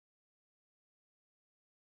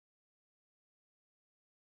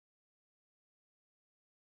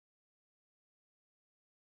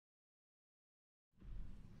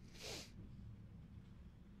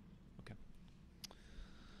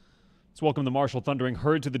Let's welcome the Marshall Thundering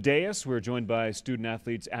Herd to the dais. We're joined by student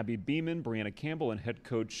athletes Abby Beeman, Brianna Campbell, and head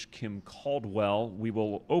coach Kim Caldwell. We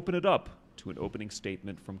will open it up to an opening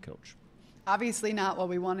statement from Coach. Obviously not what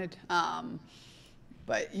we wanted,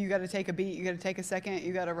 but you got to take a beat, you got to take a second,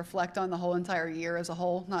 you got to reflect on the whole entire year as a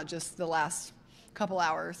whole, not just the last couple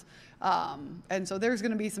hours. And so there's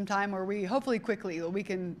going to be some time where we hopefully quickly we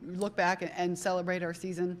can look back and celebrate our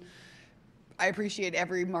season. I appreciate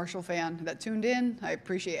every Marshall fan that tuned in. I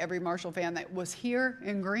appreciate every Marshall fan that was here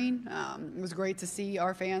in green. It was great to see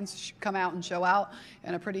our fans come out and show out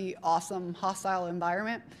in a pretty awesome, hostile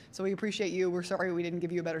environment. So we appreciate you. We're sorry we didn't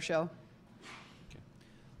give you a better show. Okay.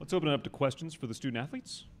 Let's open it up to questions for the student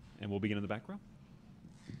athletes, and we'll begin in the back row.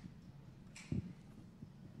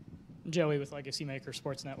 Joey with Legacy Maker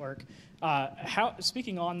Sports Network.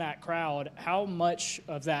 Speaking on that crowd, how much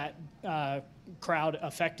of that crowd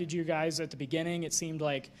affected you guys at the beginning? It seemed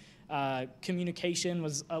like communication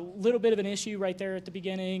was a little bit of an issue right there at the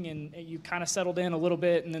beginning, and you kind of settled in a little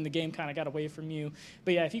bit, and then the game kind of got away from you.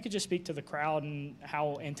 But yeah, if you could just speak to the crowd and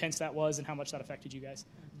how intense that was and how much that affected you guys.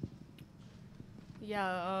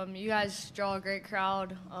 Yeah, you guys draw a great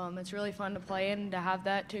crowd. It's really fun to play in, to have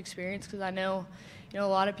that to experience, because I know, a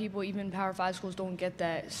lot of people, even Power 5 schools, don't get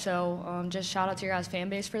that. So just shout out to your guys' fan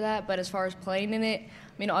base for that. But as far as playing in it,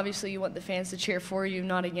 obviously you want the fans to cheer for you,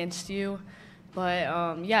 not against you.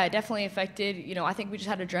 But, yeah, it definitely affected. I think we just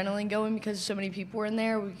had adrenaline going because so many people were in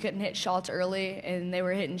there. We couldn't hit shots early, and they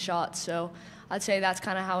were hitting shots. So I'd say that's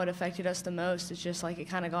kind of how it affected us the most. It's just like it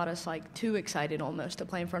kind of got us like too excited almost to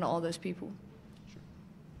play in front of all those people.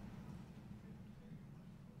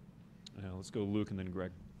 Let's go Luke and then Greg.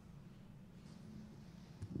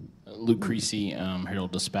 Luke Creasy,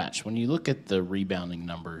 Herald Dispatch. When you look at the rebounding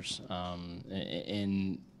numbers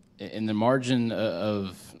in the margin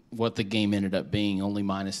of what the game ended up being, only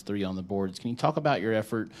 -3 on the boards, can you talk about your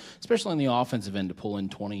effort, especially on the offensive end, to pull in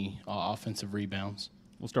 20 offensive rebounds?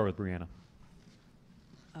 We'll start with Brianna.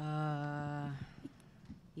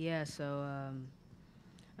 Yeah, so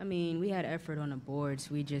we had effort on the boards.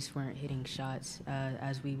 We just weren't hitting shots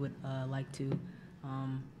as we would like to.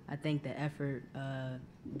 I think the effort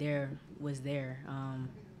was there.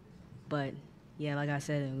 But, yeah, like I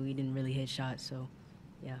said, we didn't really hit shots, so,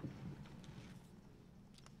 yeah.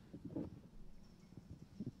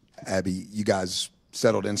 Abby, you guys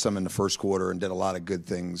settled in some in the first quarter and did a lot of good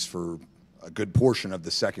things for a good portion of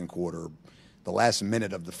the second quarter. The last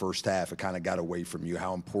minute of the first half, it kind of got away from you.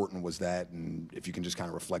 How important was that? And if you can just kind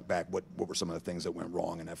of reflect back, what were some of the things that went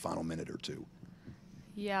wrong in that final minute or two?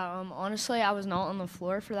 Yeah, honestly, I was not on the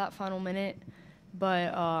floor for that final minute,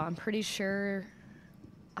 but I'm pretty sure,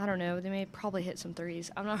 I don't know, they may probably hit some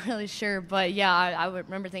threes. I'm not really sure, but yeah, I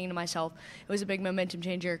remember thinking to myself, it was a big momentum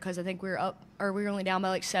changer because I think we were only down by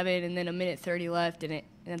like 7 and then a minute 30 left, and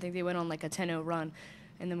I think they went on like a 10-0 run,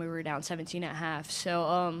 and then we were down 17 at half.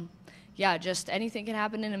 So, yeah, just anything can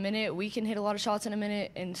happen in a minute. We can hit a lot of shots in a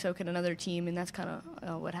minute, and so can another team, and that's kind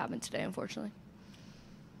of what happened today, unfortunately.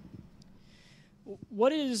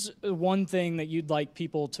 What is one thing that you'd like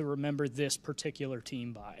people to remember this particular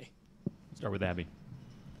team by? Start with Abby.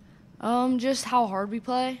 Just how hard we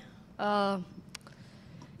play. And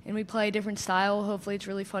we play a different style. Hopefully it's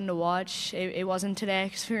really fun to watch. It wasn't today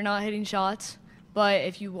because we were not hitting shots. But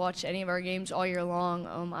if you watch any of our games all year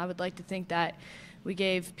long, I would like to think that we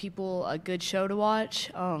gave people a good show to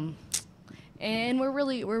watch. And we're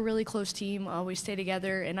a really close team. We stay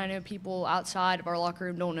together, and I know people outside of our locker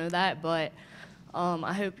room don't know that, but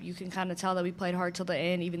I hope you can kind of tell that we played hard till the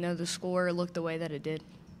end, even though the score looked the way that it did.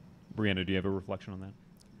 Brianna, do you have a reflection on that?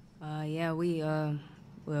 Yeah,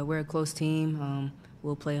 we're a close team.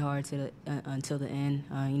 We'll play hard until the end.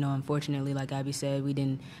 Unfortunately, like Abby said, we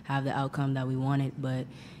didn't have the outcome that we wanted, but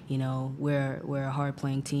we're a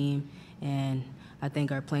hard-playing team, and I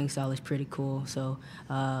think our playing style is pretty cool. So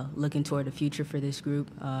looking toward the future for this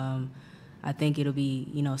group, I think it'll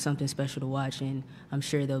be something special to watch, and I'm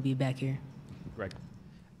sure they'll be back here. Greg.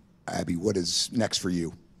 Abby, what is next for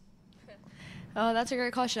you? That's a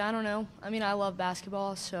great question. I don't know. I love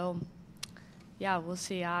basketball, so yeah, we'll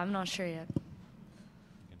see. I'm not sure yet.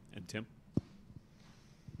 And Tim?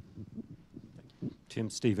 Tim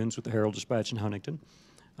Stevens with the Herald Dispatch in Huntington.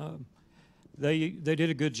 They did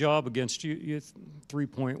a good job against you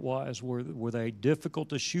three-point wise. Were they difficult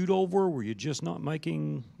to shoot over? Were you just not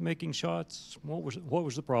making shots? What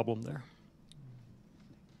was the problem there?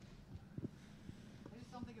 I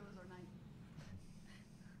just don't think it was our night.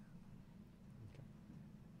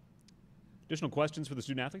 Additional questions for the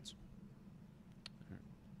student athletes?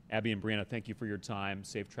 Abby and Brianna, thank you for your time.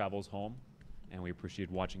 Safe travels home, and we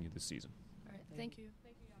appreciate watching you this season. All right, thank you.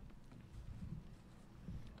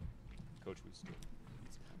 Coach, we still.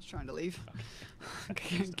 I was trying to leave.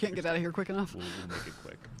 Can't get out of here quick enough. We'll make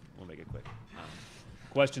it quick.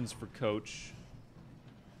 Questions for Coach?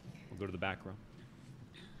 We'll go to the back row.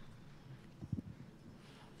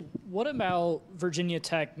 What about Virginia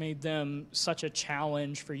Tech made them such a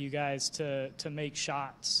challenge for you guys to make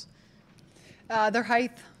shots? Their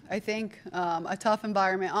height, I think, a tough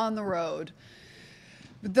environment on the road.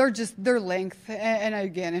 But their length, and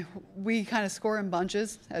again, we kind of score in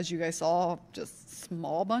bunches, as you guys saw, just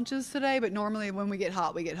small bunches today. But normally when we get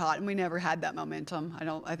hot, and we never had that momentum.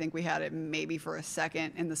 I think we had it maybe for a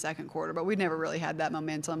second in the second quarter, but we never really had that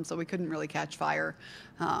momentum, so we couldn't really catch fire.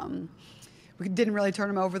 We didn't really turn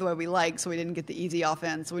them over the way we liked, so we didn't get the easy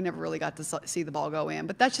offense. So we never really got to see the ball go in.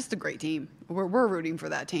 But that's just a great team. We're rooting for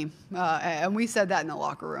that team, and we said that in the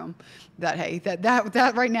locker room. That hey,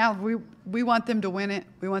 that right now we want them to win it.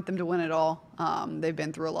 We want them to win it all. They've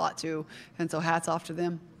been through a lot too, and so hats off to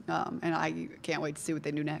them. And I can't wait to see what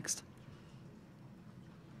they do next.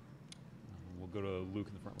 We'll go to Luke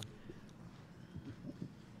in the front line.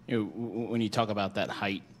 You know, when you talk about that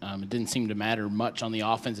height, it didn't seem to matter much on the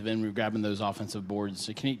offensive end. We were grabbing those offensive boards.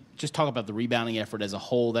 So can you just talk about the rebounding effort as a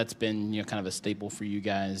whole? That's been kind of a staple for you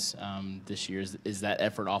guys this year. Is that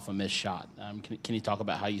effort off a missed shot? Can you talk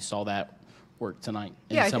about how you saw that work tonight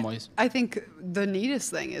in some ways? I think the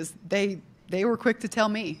neatest thing is they were quick to tell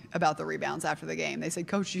me about the rebounds after the game. They said,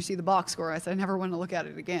 "Coach, you see the box score?" I said, "I never want to look at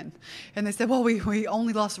it again." And they said, "Well, we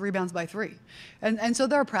only lost the rebounds by 3." And so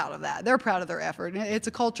they're proud of that. They're proud of their effort. And it's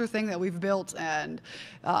a culture thing that we've built, and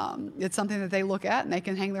it's something that they look at and they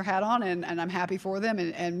can hang their hat on, and I'm happy for them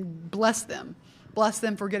and bless them. Bless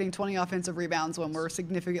them for getting 20 offensive rebounds when we're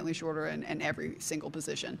significantly shorter in every single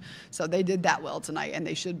position. So they did that well tonight, and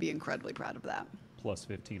they should be incredibly proud of that. Plus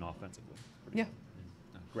 15 offensively. Yeah.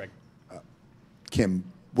 Greg. Kim,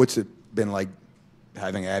 what's it been like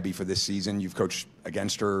having Abby for this season? You've coached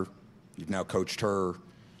against her. You've now coached her.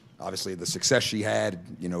 Obviously, the success she had,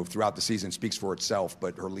 throughout the season speaks for itself,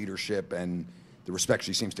 but her leadership and the respect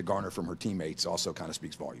she seems to garner from her teammates also kind of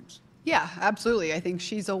speaks volumes. Yeah, absolutely. I think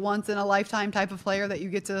she's a once-in-a-lifetime type of player that you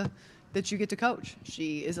get to coach.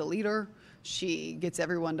 She is a leader. She gets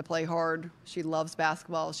everyone to play hard. She loves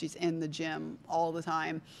basketball. She's in the gym all the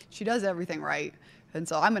time. She does everything right. And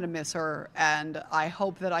so I'm going to miss her, and I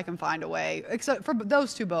hope that I can find a way, except for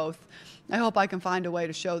those two both, I hope I can find a way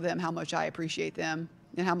to show them how much I appreciate them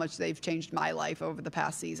and how much they've changed my life over the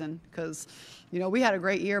past season. Because, we had a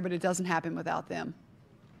great year, but it doesn't happen without them.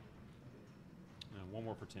 One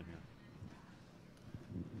more for Tim here.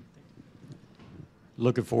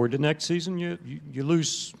 Looking forward to next season. You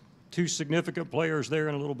lose 2 significant players there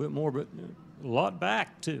and a little bit more, but a lot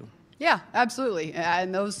back, too. Yeah, absolutely.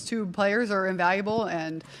 And those 2 players are invaluable,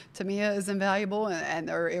 and Tamia is invaluable, and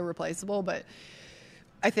they're irreplaceable. But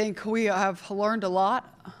I think we have learned a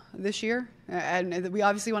lot this year, and we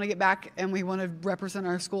obviously want to get back, and we want to represent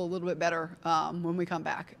our school a little bit better when we come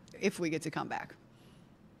back, if we get to come back.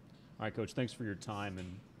 All right, Coach, thanks for your time,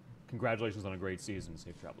 and congratulations on a great season.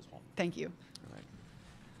 Safe travels home. Thank you. All right.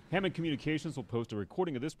 Hammond Communications will post a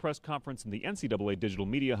recording of this press conference in the NCAA Digital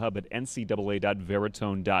Media Hub at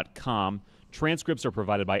ncaa.veritone.com. Transcripts are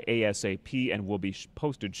provided by ASAP and will be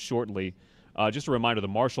posted shortly. Just a reminder, the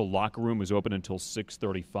Marshall Locker Room is open until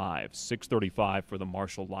 6:35. 6:35 for the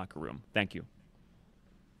Marshall Locker Room. Thank you.